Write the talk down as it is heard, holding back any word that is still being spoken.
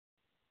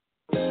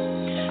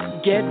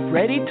Get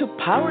ready to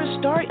power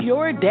start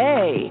your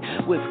day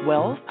with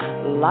wealth,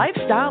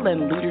 lifestyle,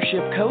 and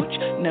leadership coach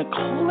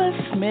Nicola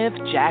Smith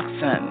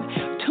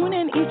Jackson. Tune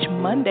in each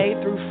Monday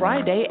through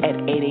Friday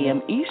at 8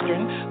 a.m.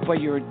 Eastern for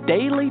your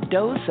daily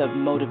dose of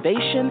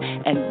motivation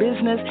and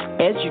business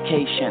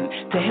education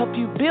to help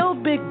you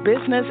build big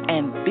business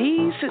and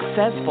be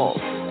successful.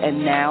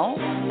 And now,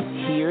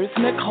 here's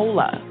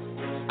Nicola.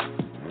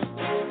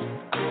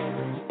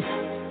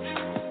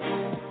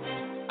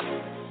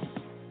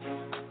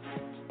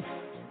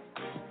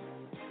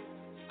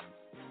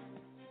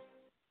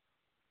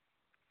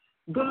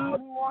 Good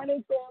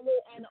morning, family,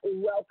 and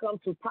welcome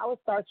to Power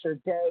Start Your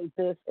Day.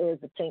 This is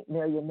the Pink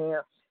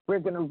Millionaire. We're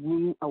going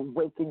to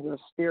reawaken your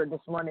spirit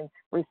this morning,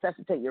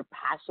 resuscitate your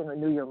passion,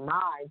 renew your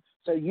mind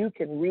so you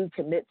can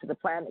recommit to the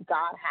plan that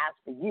God has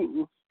for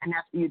you, and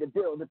that's for you to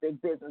build a big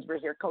business. We're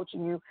here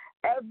coaching you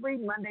every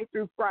Monday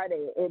through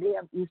Friday at 8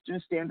 a.m. Eastern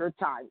Standard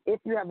Time. If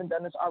you haven't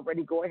done this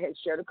already, go ahead,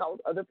 share the call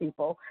with other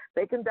people.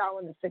 They can dial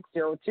in to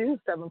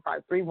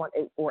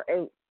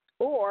 602-753-1848.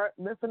 Or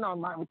listen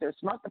online with your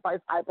smart device,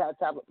 iPad,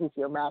 tablet, PC,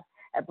 or Mac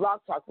at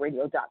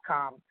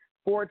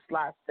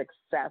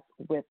blogtalkradio.com/success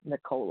with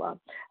Nicola.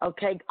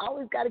 Okay,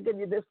 always got to give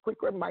you this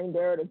quick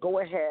reminder to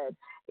go ahead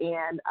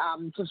and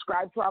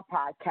subscribe to our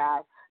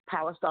podcast,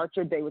 Power Start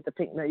Your Day with the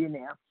Pink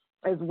Millionaire,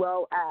 as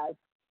well as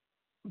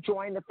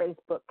join the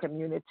Facebook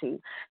community.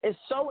 It's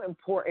so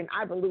important.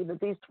 I believe that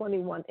these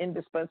 21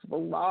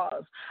 indispensable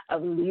laws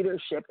of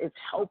leadership is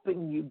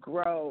helping you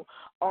grow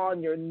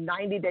on your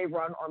 90-day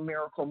run or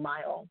miracle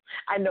mile.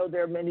 I know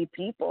there are many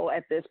people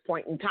at this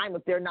point in time,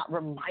 if they're not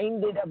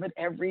reminded of it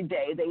every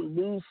day, they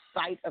lose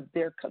sight of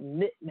their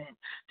commitment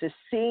to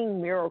seeing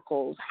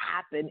miracles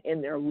happen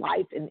in their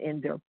life and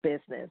in their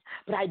business.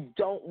 But I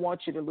don't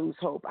want you to lose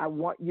hope. I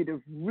want you to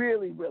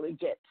really, really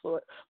get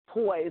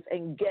poised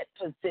and get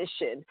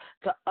positioned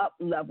to up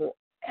level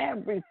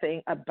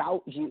everything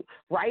about you,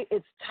 right?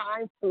 It's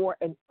time for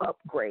an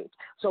upgrade.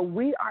 So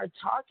we are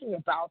talking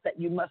about that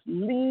you must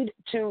lead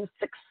to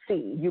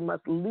succeed. You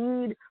must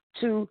lead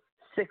to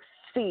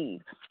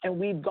succeed. And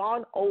we've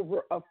gone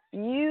over a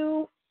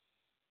few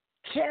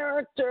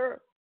character.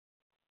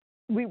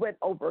 We went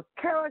over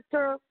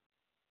character.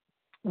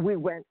 We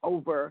went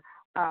over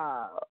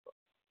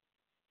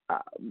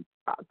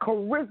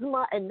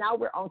charisma, and now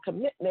we're on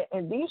commitment.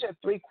 And these are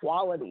three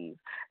qualities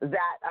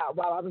that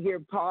while I'm here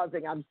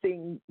pausing, I'm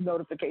seeing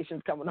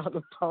notifications coming on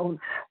the phone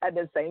at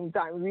the same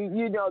time.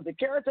 You know, the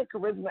character,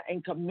 charisma,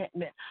 and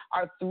commitment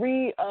are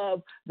three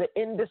of the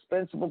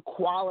indispensable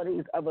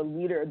qualities of a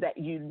leader that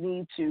you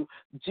need to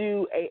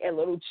do a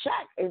little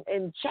check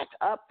and check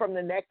up from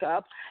the neck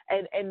up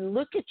and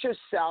look at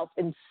yourself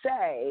and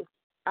say,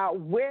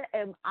 where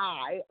am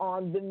I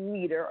on the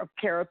meter of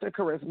character,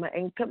 charisma,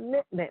 and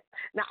commitment?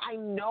 Now, I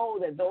know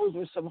that those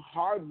are some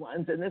hard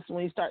ones, and this is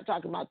when you start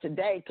talking about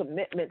today,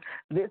 commitment.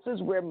 This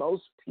is where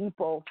most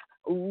people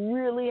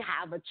really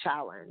have a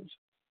challenge.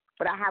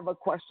 But I have a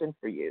question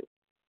for you.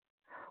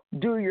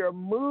 Do your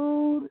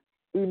mood,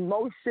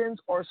 emotions,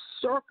 or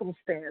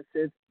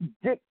circumstances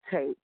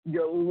dictate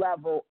your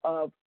level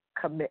of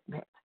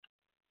commitment?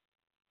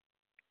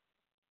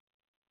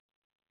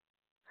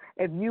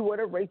 If you were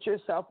to rate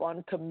yourself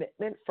on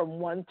commitment from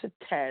 1 to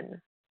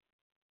 10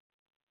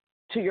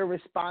 to your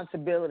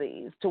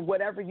responsibilities, to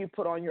whatever you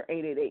put on your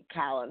 888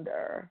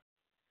 calendar,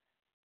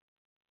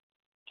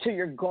 to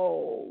your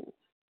goals,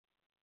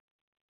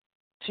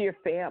 to your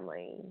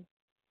family,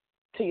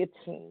 to your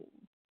team,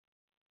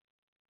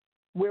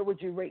 where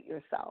would you rate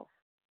yourself?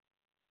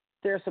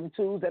 There are some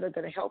tools that are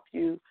going to help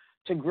you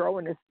to grow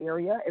in this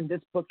area, and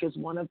this book is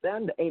one of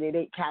them. The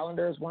 888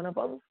 calendar is one of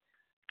them.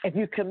 If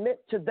you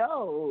commit to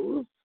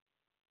those,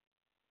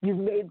 you've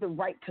made the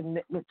right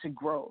commitment to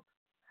growth.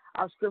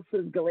 Our scripture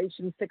is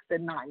Galatians 6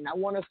 and 9. And I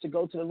want us to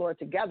go to the Lord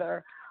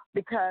together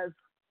because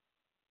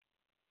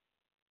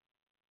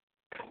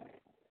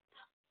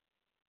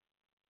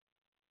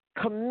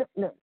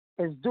commitment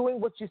is doing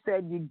what you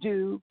said you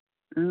do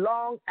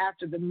long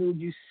after the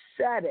mood you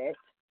said it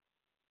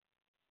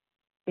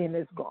and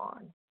is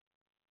gone.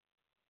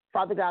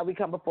 Father God, we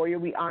come before you.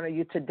 We honor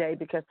you today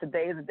because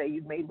today is the day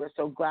you've made. We're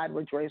so glad,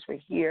 we're joyous, we're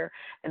here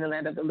in the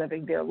land of the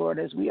living, dear Lord,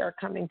 as we are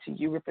coming to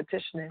you. We're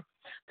petitioning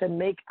to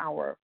make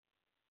we're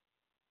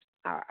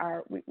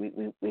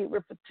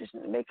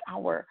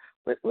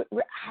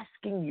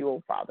asking you,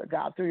 oh Father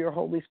God, through your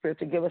Holy Spirit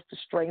to give us the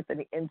strength and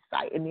the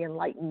insight and the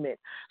enlightenment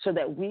so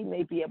that we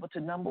may be able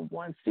to, number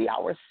one, see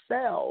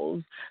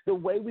ourselves the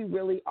way we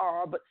really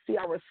are, but see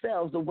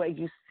ourselves the way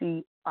you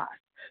see us.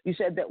 You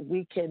said that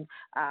we can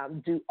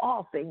do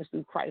all things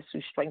through Christ who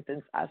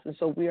strengthens us. And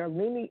so we are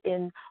leaning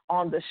in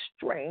on the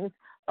strength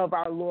of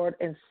our Lord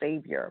and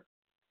Savior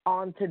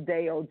on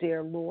today, oh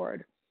dear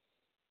Lord,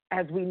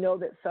 as we know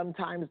that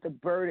sometimes the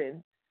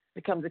burden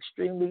becomes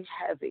extremely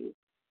heavy.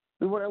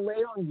 We want to lay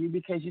it on you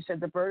because you said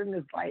the burden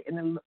is light and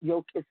the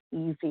yoke is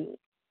easy.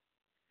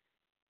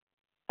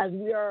 As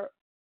we are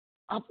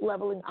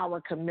up-leveling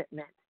our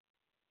commitment,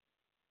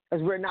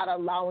 as we're not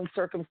allowing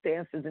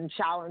circumstances and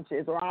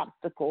challenges or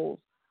obstacles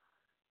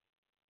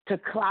to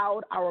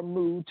cloud our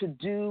mood to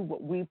do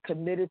what we've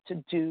committed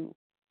to do,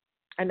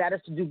 and that is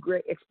to do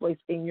great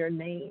exploits in your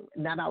name,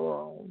 not our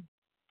own.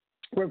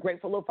 We're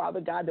grateful, oh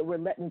Father God, that we're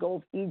letting go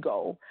of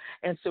ego,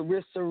 and so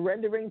we're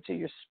surrendering to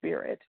your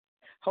Spirit.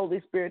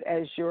 Holy Spirit,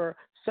 as your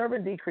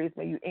servant decrease,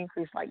 may you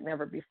increase like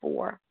never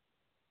before.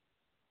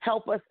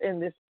 Help us in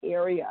this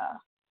area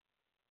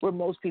where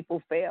most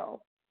people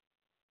fail,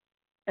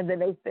 and then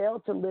they fail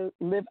to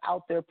live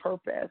out their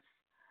purpose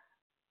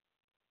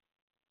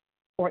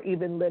or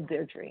even live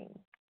their dream.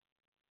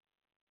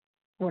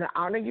 I want to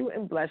honor you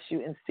and bless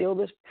you and seal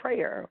this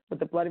prayer with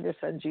the blood of your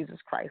Son, Jesus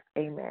Christ.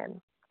 Amen.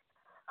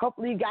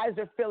 Hopefully you guys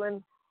are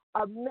feeling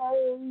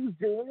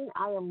amazing.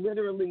 I am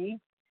literally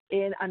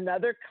in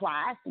another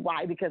class.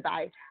 Why? Because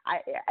I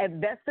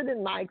invested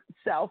in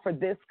myself for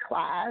this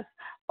class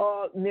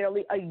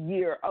nearly a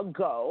year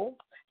ago.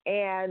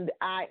 And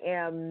I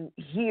am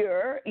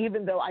here,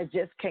 even though I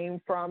just came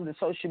from the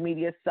social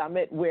media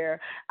summit where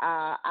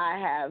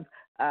I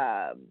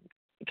have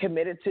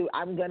committed to,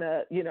 I'm going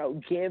to,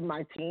 give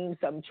my team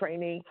some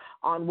training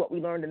on what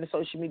we learned in the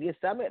social media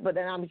summit. But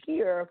then I'm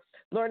here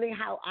learning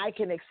how I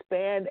can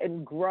expand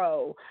and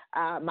grow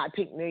my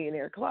Pink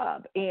Millionaire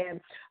Club. And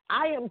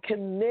I am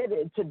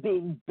committed to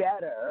being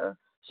better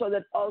so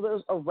that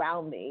others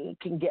around me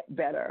can get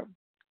better.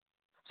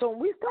 So when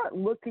we start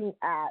looking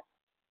at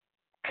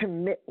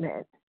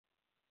commitment,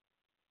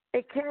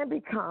 it can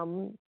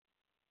become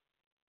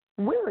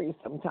weary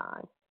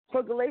sometimes.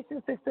 So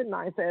Galatians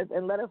 6:9 says,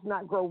 and let us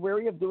not grow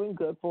weary of doing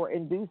good, for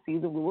in due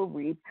season we will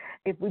reap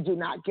if we do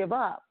not give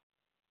up.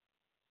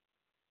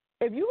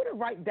 If you were to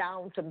write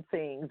down some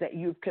things that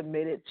you've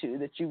committed to,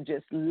 that you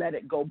just let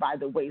it go by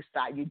the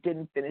wayside, you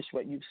didn't finish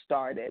what you've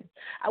started,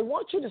 I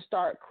want you to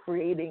start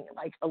creating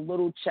like a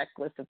little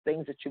checklist of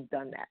things that you've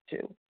done that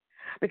to.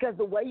 Because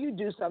the way you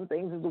do some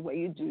things is the way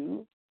you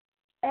do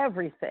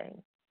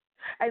everything.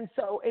 And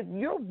so if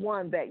you're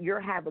one that you're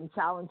having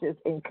challenges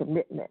in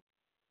commitment,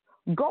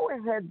 go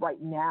ahead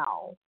right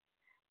now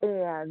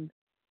and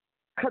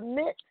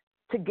commit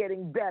to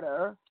getting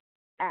better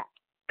at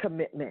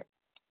commitment.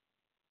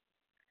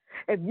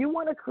 If you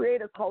want to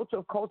create a culture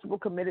of coachable,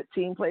 committed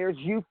team players,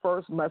 you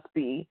first must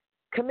be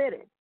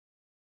committed.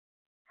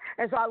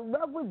 And so I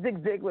love what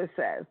Zig Ziglar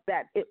says,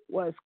 that it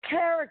was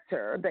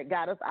character that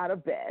got us out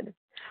of bed,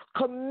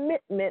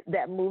 commitment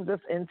that moves us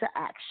into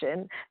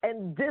action,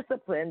 and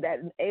discipline that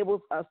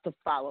enables us to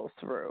follow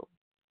through.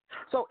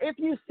 So if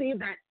you see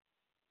that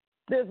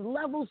there's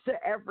levels to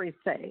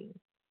everything,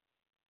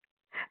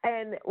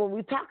 and when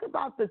we talk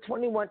about the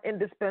 21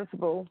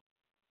 indispensable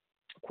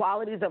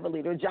qualities of a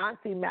leader, John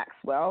C.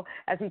 Maxwell,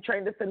 as he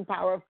trained us in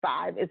Power of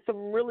Five, it's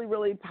some really,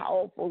 really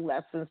powerful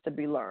lessons to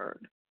be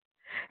learned.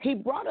 He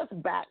brought us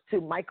back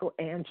to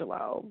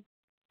Michelangelo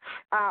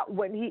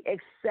when he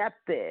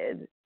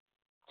accepted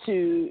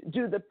to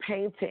do the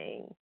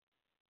painting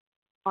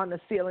on the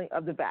ceiling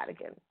of the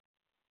Vatican.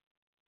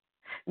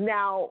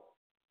 Now,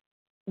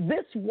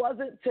 this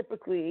wasn't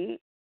typically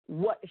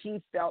what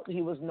he felt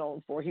he was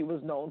known for. He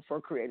was known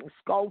for creating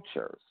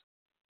sculptures.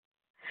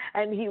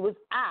 And he was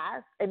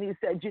asked, and he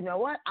said, you know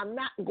what? I'm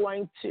not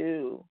going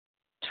to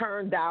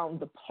turn down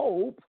the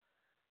Pope.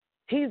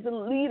 He's the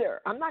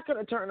leader. I'm not going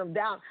to turn him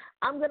down.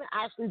 I'm going to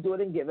actually do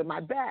it and give it my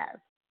best.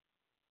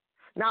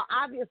 Now,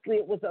 obviously,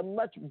 it was a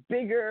much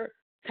bigger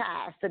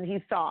task than he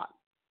thought.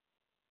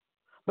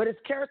 But his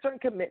character and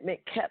commitment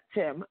kept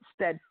him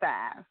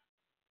steadfast.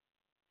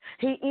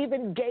 He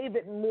even gave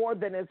it more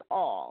than his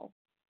all.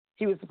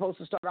 He was supposed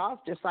to start off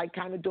just like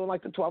kind of doing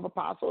like the 12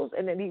 apostles,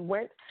 and then he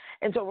went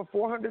into over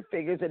 400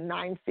 figures and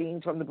 9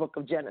 scenes from the book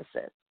of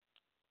Genesis.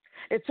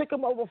 It took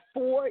him over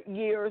 4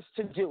 years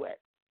to do it.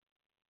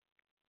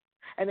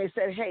 And they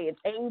said, hey, it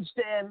aged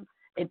him.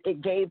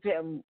 It gave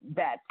him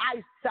bad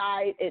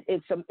eyesight.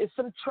 It's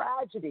some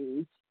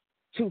tragedies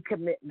to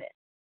commitment.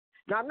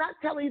 Now, I'm not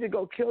telling you to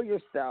go kill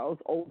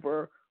yourselves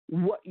over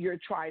what you're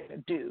trying to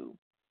do.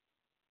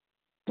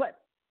 But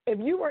if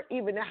you were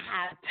even to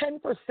have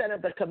 10%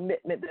 of the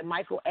commitment that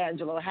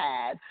Michelangelo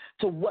had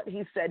to what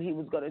he said he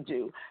was going to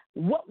do,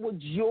 what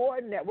would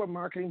your network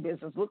marketing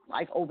business look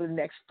like over the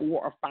next 4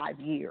 or 5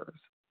 years?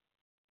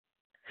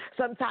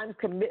 Sometimes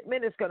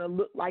commitment is going to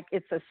look like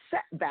it's a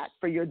setback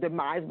for your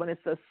demise when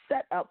it's a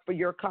setup for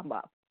your come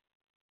up.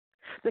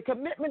 The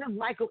commitment of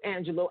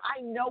Michelangelo,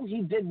 I know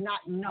he did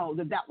not know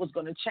that that was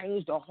going to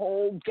change the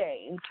whole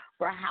game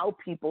for how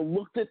people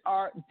looked at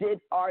art,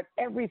 did art,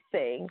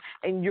 everything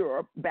in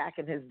Europe back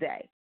in his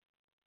day.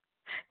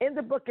 In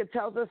the book, it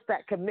tells us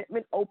that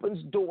commitment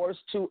opens doors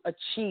to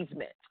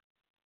achievement.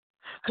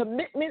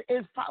 Commitment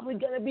is probably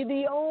going to be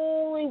the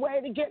only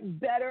way to get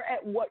better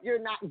at what you're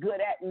not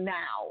good at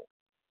now.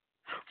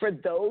 For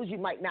those, you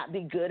might not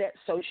be good at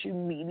social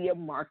media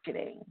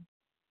marketing.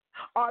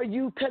 Are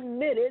you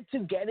committed to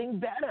getting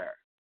better?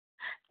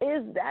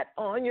 Is that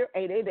on your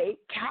 888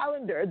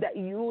 calendar that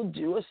you will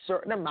do a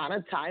certain amount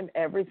of time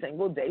every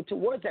single day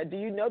towards that? Do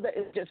you know that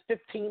it's just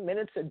 15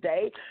 minutes a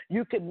day?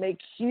 You could make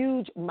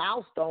huge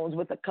milestones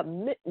with a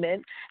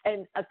commitment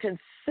and a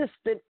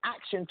consistent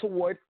action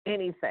toward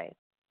anything.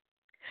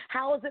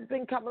 How has it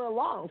been coming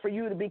along for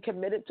you to be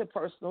committed to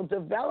personal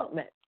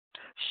development?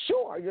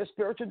 Sure, your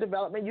spiritual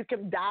development, you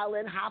can dial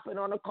in, hop in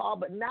on a call,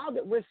 but now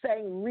that we're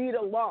saying read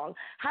along,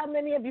 how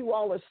many of you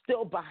all are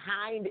still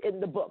behind in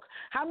the book?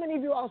 How many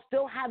of you all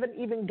still haven't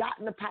even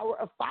gotten the Power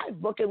of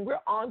Five book and we're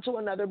on to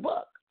another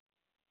book?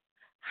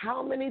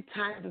 How many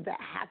times has that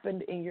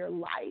happened in your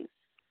life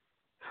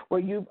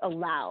where you've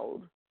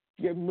allowed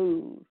your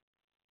mood,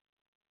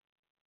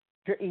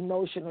 your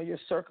emotion, or your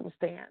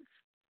circumstance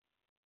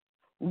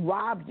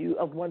rob you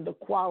of one of the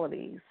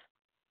qualities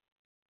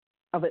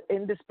of an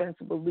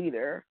indispensable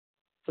leader,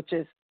 which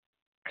is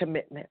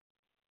commitment?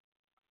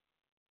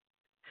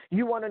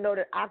 You want to know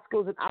that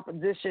obstacles and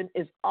opposition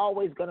is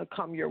always going to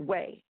come your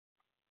way.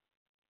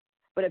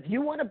 But if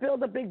you want to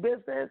build a big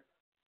business,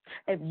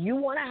 if you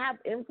want to have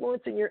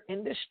influence in your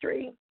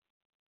industry,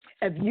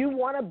 if you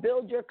want to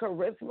build your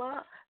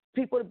charisma,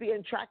 people to be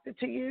attracted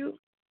to you,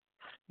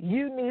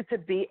 you need to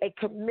be a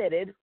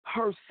committed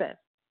person.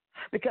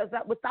 Because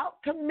that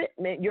without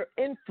commitment, your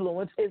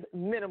influence is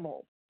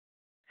minimal.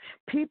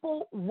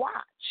 People watch,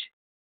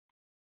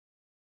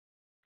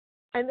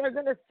 and they're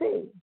going to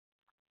see,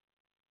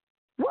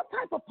 what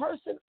type of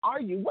person are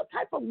you? What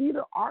type of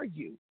leader are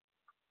you?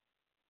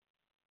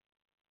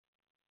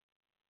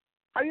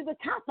 Are you the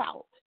cop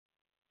out?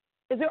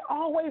 Is there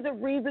always a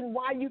reason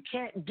why you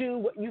can't do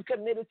what you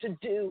committed to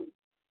do?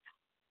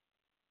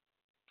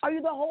 Are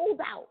you the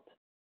holdout?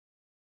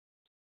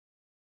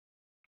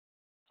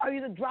 Are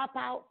you the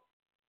dropout?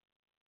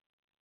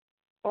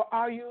 Or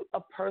are you a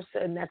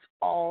person that's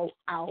all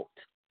out?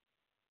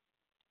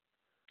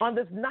 On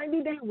this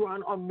 90-day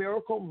run on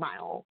Miracle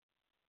Mile,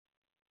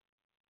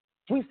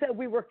 we said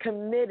we were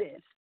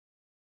committed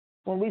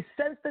when we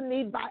sensed the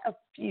need by a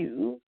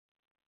few,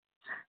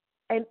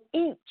 and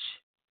each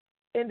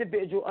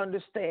individual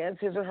understands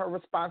his or her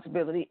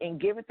responsibility and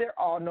give it their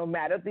all no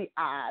matter the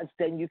odds,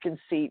 then you can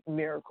see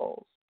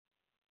miracles.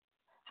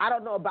 I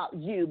don't know about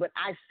you, but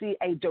I see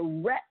a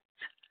direct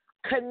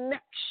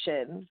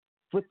connection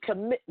with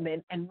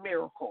commitment and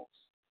miracles.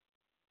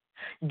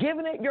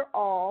 Giving it your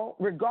all,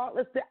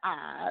 regardless the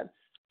odds,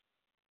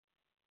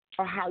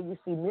 are how you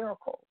see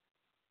miracles.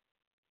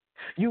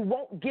 You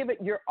won't give it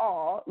your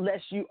all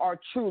unless you are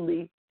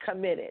truly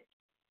committed.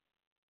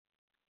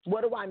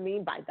 What do I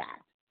mean by that?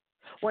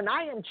 When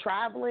I am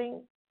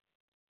traveling,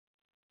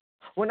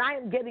 when I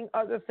am getting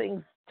other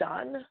things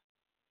done,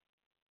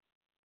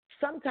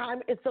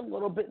 sometimes it's a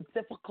little bit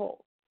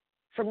difficult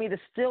for me to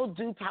still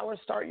do Power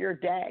Start Your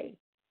Day,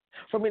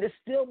 for me to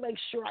still make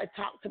sure I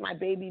talk to my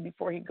baby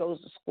before he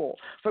goes to school,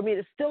 for me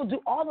to still do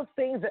all the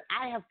things that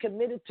I have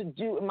committed to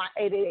do in my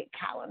 888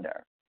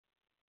 calendar.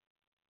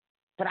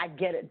 But I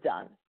get it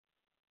done.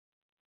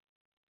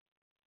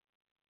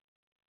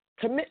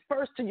 Commit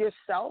first to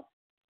yourself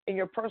in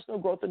your personal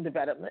growth and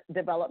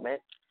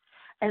development,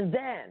 and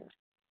then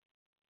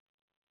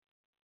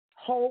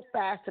hold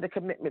fast to the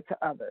commitment to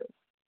others.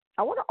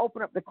 I want to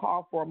open up the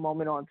call for a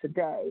moment on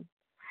today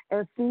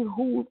and see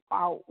who's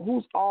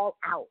all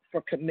out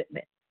for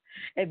commitment.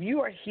 If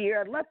you are here,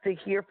 I'd love to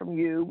hear from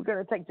you. We're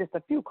going to take just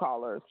a few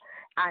callers.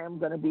 I am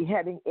going to be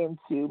heading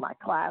into my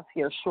class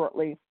here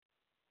shortly.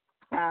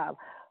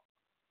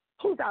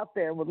 Who's out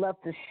there and would love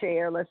to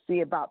share? Let's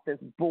see about this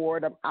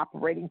board. I'm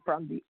operating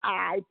from the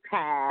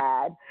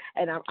iPad,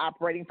 and I'm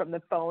operating from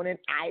the phone and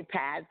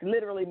iPads.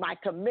 Literally, my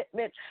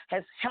commitment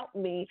has helped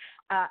me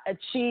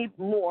achieve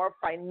more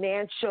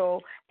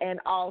financial and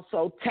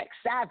also tech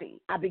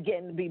savvy. I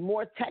began to be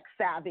more tech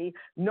savvy,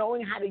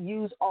 knowing how to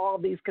use all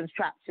these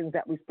contraptions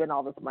that we spend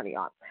all this money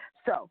on.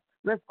 So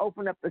let's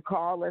open up the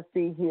call. Let's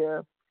see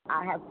here.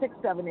 I have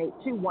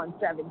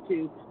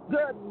 678-2172.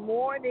 Good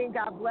morning.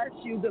 God bless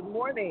you. Good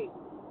morning.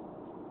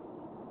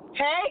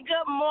 Hey,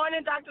 good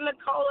morning, Dr.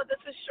 Nicola. This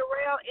is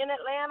Sherelle in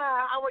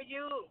Atlanta. How are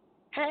you?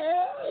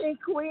 Hey,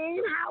 Queen.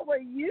 How are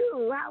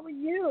you?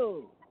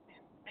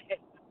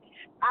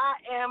 I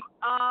am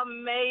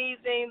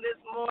amazing this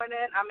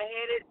morning. I'm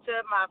headed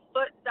to my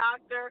foot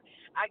doctor.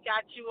 I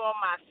got you on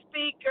my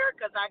speaker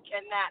because I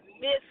cannot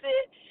miss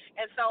it.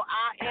 And so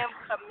I am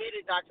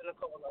committed, Dr.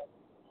 Nicola.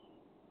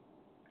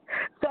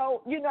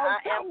 So,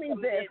 tell me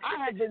this.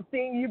 I have been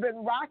seeing you've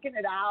been rocking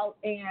it out,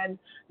 and,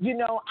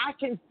 I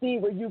can see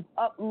where you've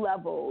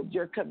up-leveled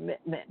your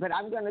commitment. But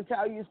I'm going to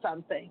tell you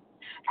something.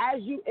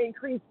 As you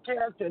increase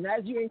character and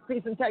as you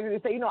increase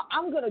integrity, say,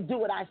 I'm going to do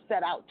what I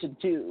set out to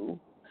do,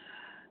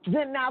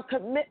 then now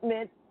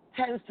commitment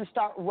tends to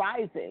start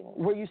rising,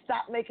 where you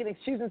stop making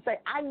excuses and say,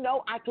 I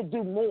know I could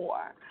do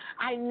more.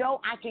 I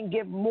know I can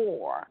give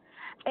more.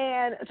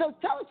 And so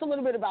tell us a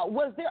little bit about,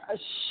 was there a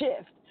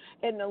shift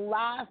in the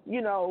last,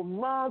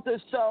 month or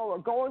so, or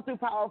going through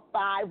Power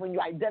 5 when you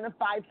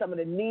identified some of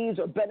the needs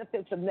or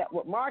benefits of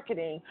network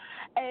marketing,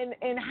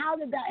 and how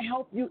did that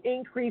help you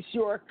increase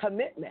your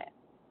commitment?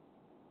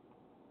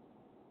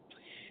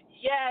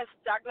 Yes,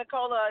 Dr.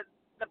 Nicola,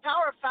 the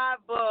Power 5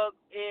 book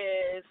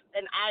is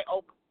an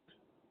eye-opener.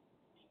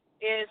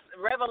 It's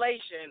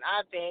revelation,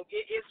 I think.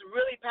 It's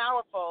really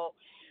powerful.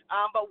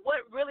 But what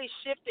really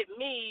shifted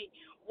me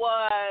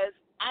was,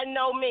 I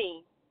know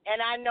me. And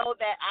I know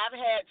that I've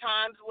had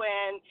times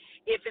when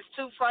if it's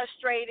too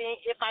frustrating,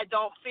 if I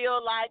don't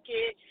feel like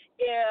it,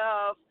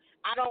 if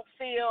I don't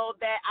feel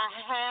that I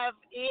have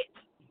it,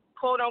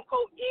 quote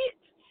unquote it,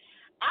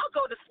 I'll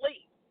go to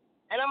sleep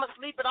and I'm going to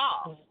sleep it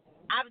off.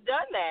 I've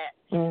done that.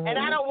 And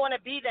I don't want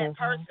to be that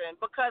person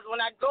because when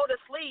I go to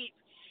sleep,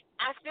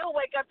 I still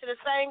wake up to the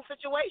same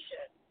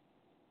situation.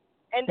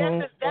 And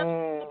that's what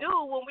we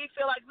do when we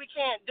feel like we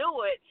can't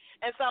do it.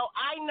 And so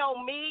I know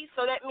me,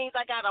 so that means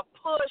I got to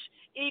push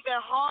even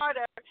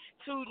harder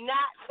to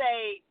not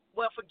say,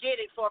 well,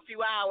 forget it for a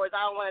few hours.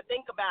 I don't want to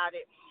think about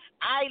it.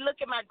 I look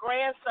at my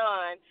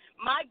grandson.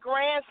 My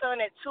grandson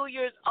at 2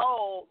 years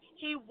old,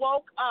 he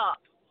woke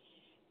up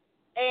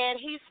and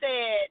he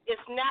said,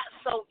 it's not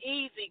so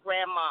easy,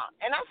 Grandma.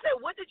 And I said,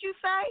 what did you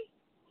say?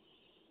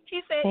 He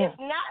said,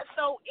 it's not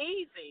so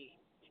easy.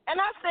 And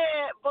I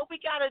said, but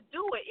we got to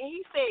do it. And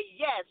he said,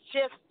 yes,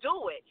 just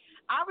do it.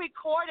 I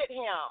recorded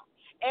him.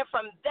 And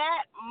from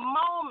that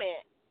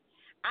moment,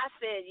 I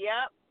said,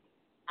 yep,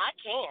 I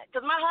can't.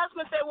 Because my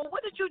husband said, well,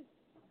 what did you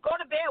go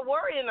to bed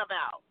worrying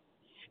about?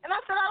 And I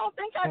said, I don't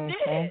think I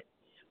did.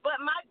 But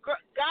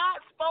God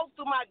spoke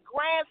through my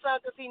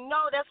grandson because he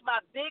knows that's my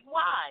big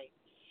why.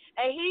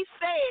 And he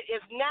said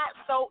it's not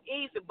so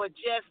easy, but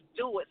just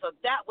do it. So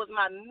that was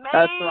my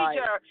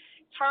major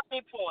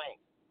turning point.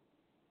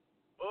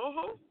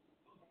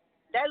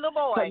 That little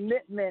boy.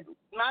 Commitment.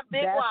 My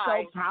big That's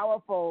why. so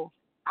powerful.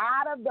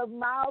 Out of the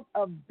mouth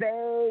of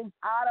babes,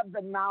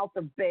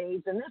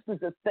 And this is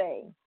the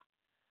thing.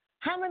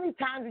 How many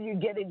times are you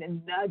getting the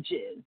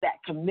nudges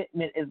that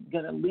commitment is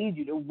going to lead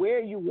you to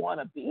where you want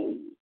to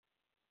be?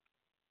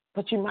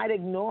 But you might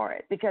ignore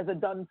it because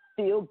it doesn't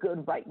feel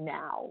good right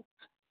now.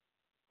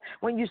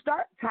 When you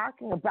start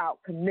talking about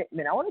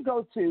commitment, I want to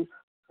go to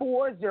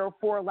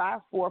 404,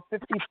 last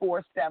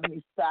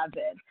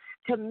 5477.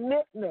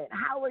 Commitment.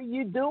 How are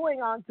you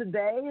doing on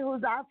today?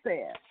 Who's out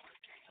there?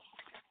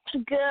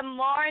 Good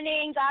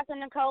morning, Dr.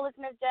 Nicola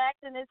Smith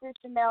Jackson. This is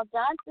Chanel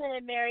Johnson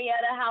in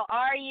Marietta. How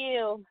are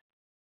you?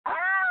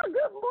 Oh,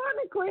 good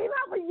morning, Queen.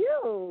 How are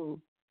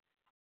you?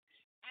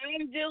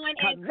 I'm doing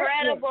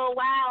incredible.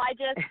 Wow, I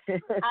just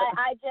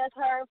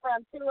heard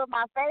from two of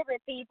my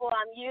favorite people.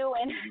 You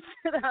and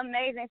the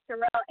amazing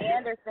Sherelle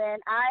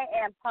Anderson. I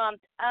am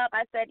pumped up.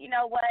 I said, you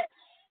know what?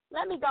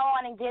 Let me go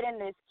on and get in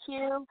this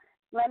queue.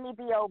 Let me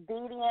be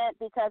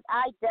obedient because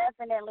I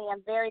definitely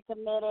am very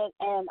committed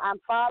and I'm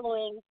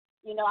following.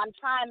 I'm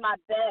trying my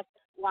best.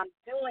 Well, I'm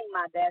doing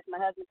my best. My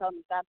husband told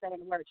me stop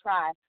saying the word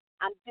try.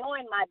 I'm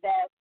doing my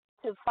best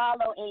to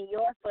follow in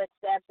your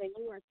footsteps, and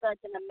you are such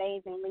an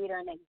amazing leader,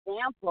 an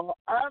example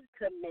of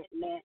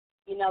commitment,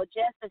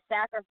 just the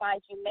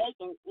sacrifice you make.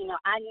 And,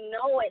 I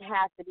know it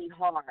has to be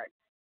hard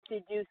to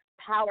do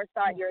Power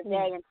Start Your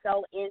Day and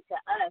so into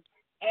us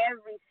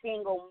every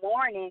single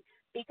morning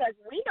because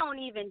we don't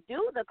even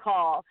do the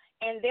call.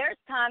 And there's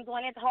times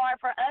when it's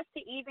hard for us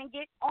to even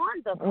get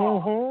on the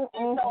call.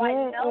 And so I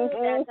know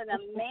that's an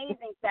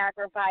amazing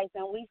sacrifice,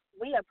 and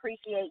we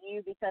appreciate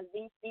you because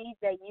these seeds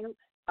that you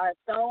are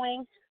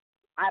sowing,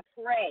 I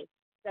pray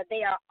that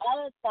they are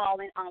all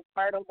falling on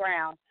fertile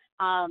ground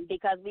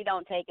because we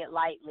don't take it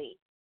lightly.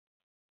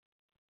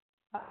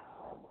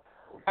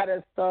 That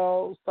is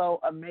so, so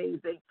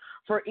amazing.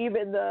 For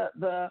even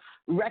the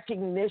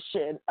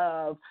recognition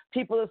of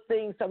people are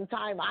seeing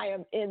sometime I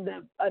am in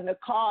the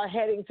car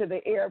heading to the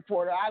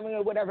airport or I'm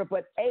in whatever,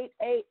 but 8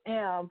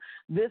 a.m.,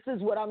 this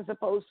is what I'm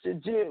supposed to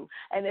do.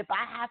 And if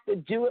I have to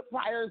do it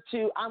prior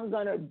to, I'm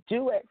going to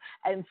do it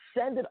and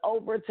send it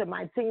over to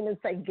my team and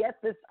say,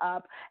 get this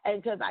up.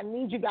 And because I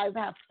need you guys to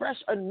have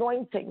fresh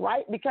anointing,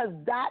 right? Because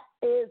that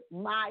is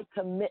my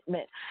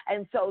commitment.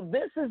 And so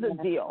this is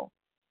a deal.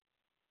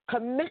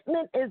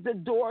 Commitment is the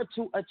door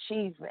to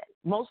achievement.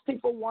 Most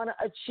people want to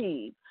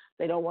achieve.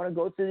 They don't want to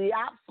go through the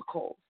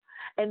obstacles.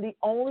 And the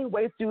only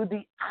way through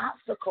the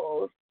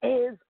obstacles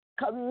is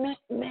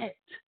commitment.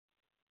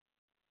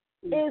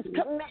 Is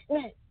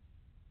commitment.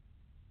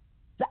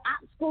 The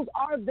obstacles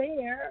are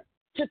there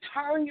to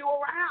turn you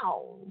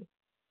around.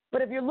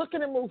 But if you're looking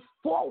to move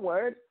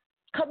forward,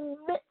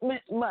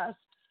 commitment must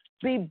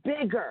be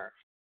bigger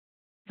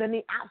than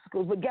the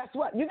obstacles. But guess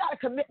what? You got to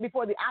commit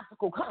before the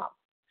obstacle comes.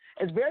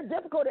 It's very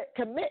difficult to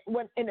commit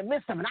when in the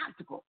midst of an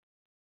obstacle.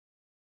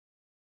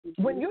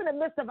 When you're in the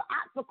midst of an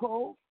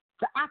obstacle,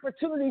 the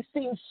opportunity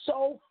seems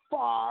so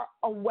far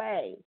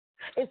away.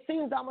 It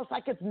seems almost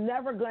like it's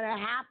never going to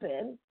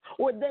happen.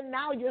 Or then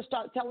now you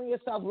start telling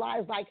yourself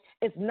lies like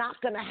it's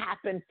not going to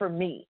happen for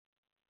me.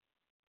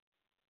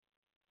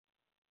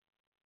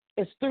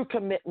 It's through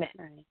commitment.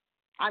 Right.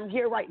 I'm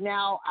here right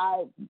now.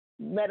 I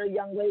met a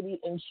young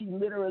lady, and she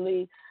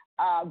literally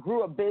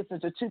grew a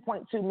business to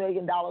 $2.2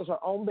 million, her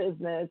own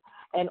business,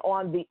 and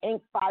on the Inc.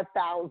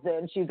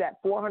 5000, she's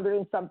at 400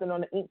 and something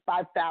on the Inc.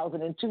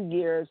 5000 in 2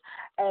 years,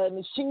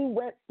 and she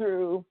went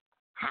through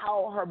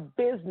how her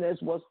business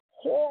was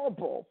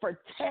horrible for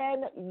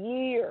 10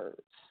 years,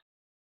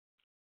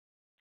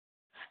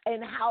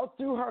 and how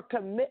through her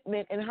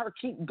commitment and her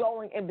keep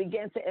going and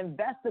began to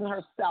invest in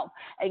herself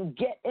and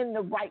get in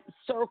the right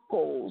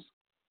circles,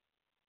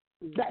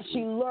 that she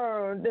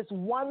learned this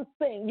one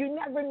thing. You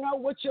never know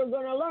what you're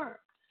going to learn.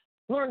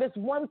 Learn this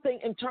one thing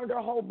and turned her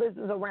whole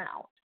business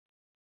around.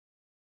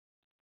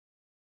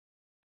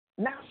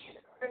 Now she's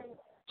earning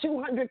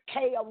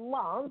 $200K a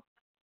month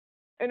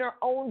in her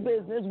own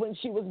business. When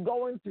she was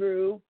going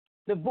through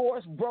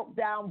divorce, broke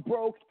down,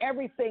 broke,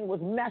 everything was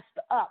messed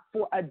up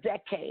for a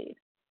decade.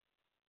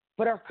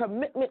 But her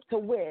commitment to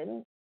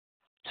win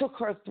took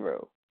her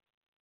through.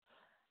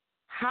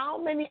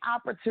 How many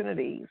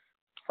opportunities?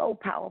 So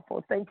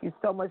powerful. Thank you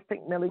so much,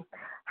 Pink Millie.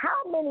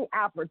 How many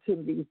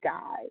opportunities,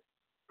 guys,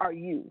 are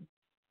you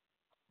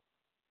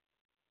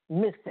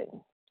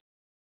missing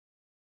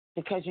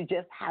because you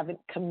just haven't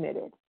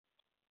committed?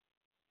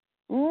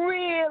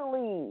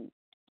 Really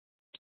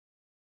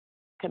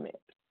commit.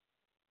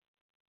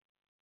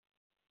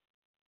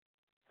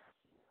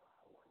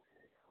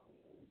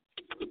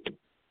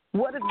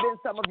 What has been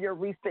some of your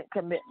recent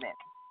commitments?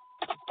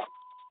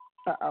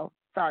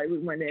 Sorry, we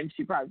went in.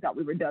 She probably thought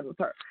we were done with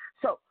her.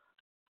 So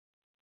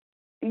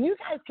you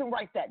guys can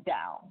write that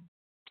down.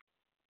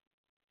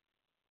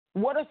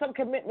 What are some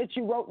commitments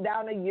you wrote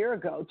down a year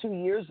ago, 2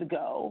 years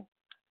ago?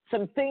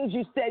 Some things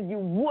you said you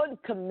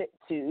would commit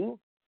to,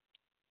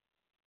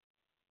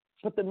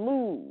 but the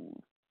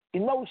mood,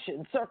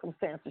 emotion,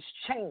 circumstances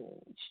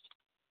changed,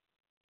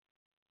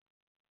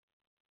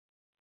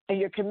 and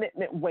your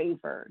commitment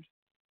wavered.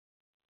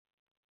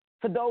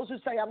 For those who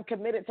say, I'm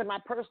committed to my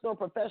personal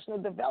professional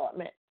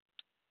development,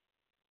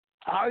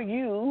 are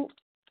you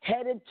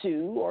headed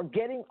to or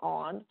getting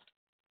on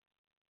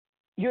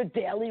your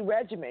daily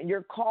regimen,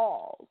 your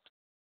calls,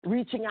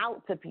 reaching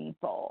out to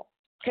people,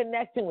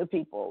 connecting with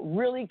people,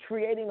 really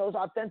creating those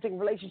authentic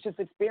relationships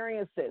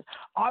experiences?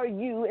 Are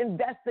you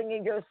investing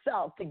in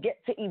yourself to get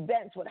to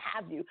events, what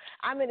have you?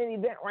 I'm in an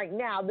event right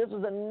now. This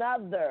was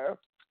another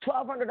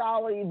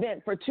 $1,200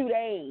 event for 2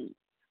 days.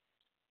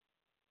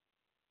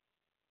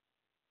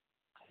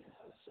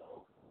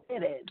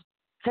 Committed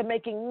to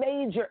making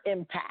major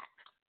impacts.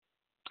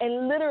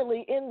 And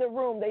literally in the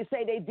room, they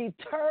say they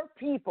deter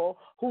people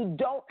who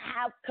don't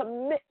have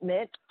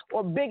commitment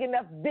or big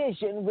enough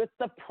vision with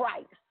the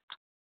price.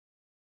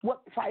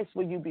 What price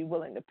will you be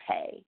willing to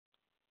pay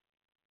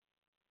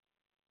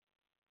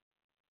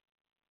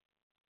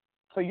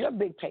for your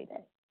big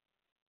payday,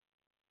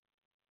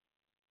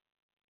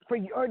 for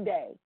your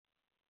day,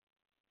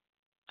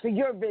 for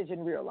your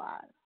vision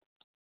realized?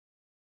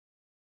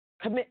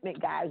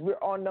 Commitment, guys. We're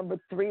on number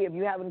 3. If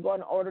you haven't gone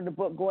and ordered the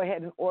book, go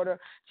ahead and order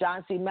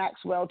John C.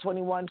 Maxwell,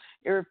 21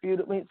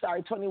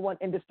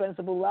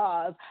 Indispensable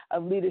Laws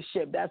of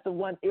Leadership. That's the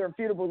one,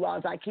 Irrefutable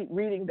Laws. I keep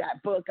reading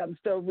that book. I'm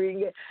still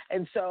reading it.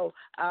 And so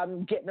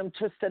I'm getting them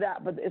twisted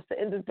up. But it's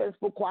the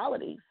indispensable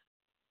qualities.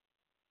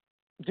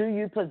 Do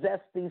you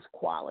possess these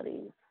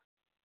qualities?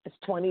 It's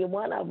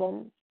 21 of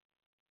them.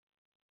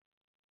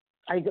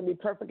 Are you going to be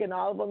perfect in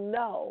all of them?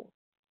 No.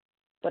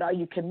 But are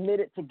you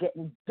committed to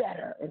getting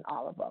better in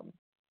all of them?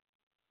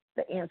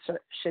 The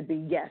answer should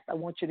be yes. I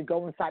want you to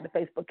go inside the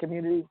Facebook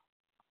community.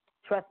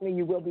 Trust me,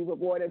 you will be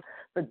rewarded.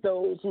 For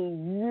those who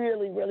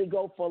really, really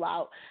go full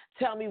out,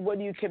 tell me, what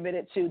are you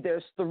committed to?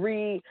 There's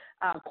 3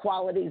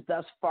 qualities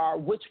thus far.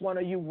 Which one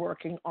are you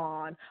working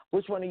on?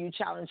 Which one are you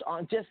challenged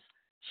on? Just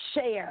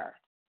share.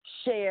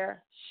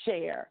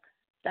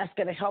 That's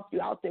going to help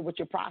you out there with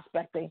your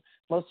prospecting.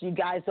 Most of you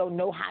guys don't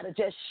know how to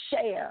just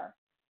share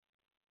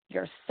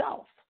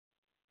yourself.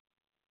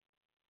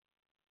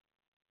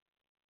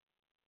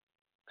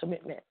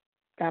 Commitment.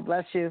 God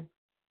bless you.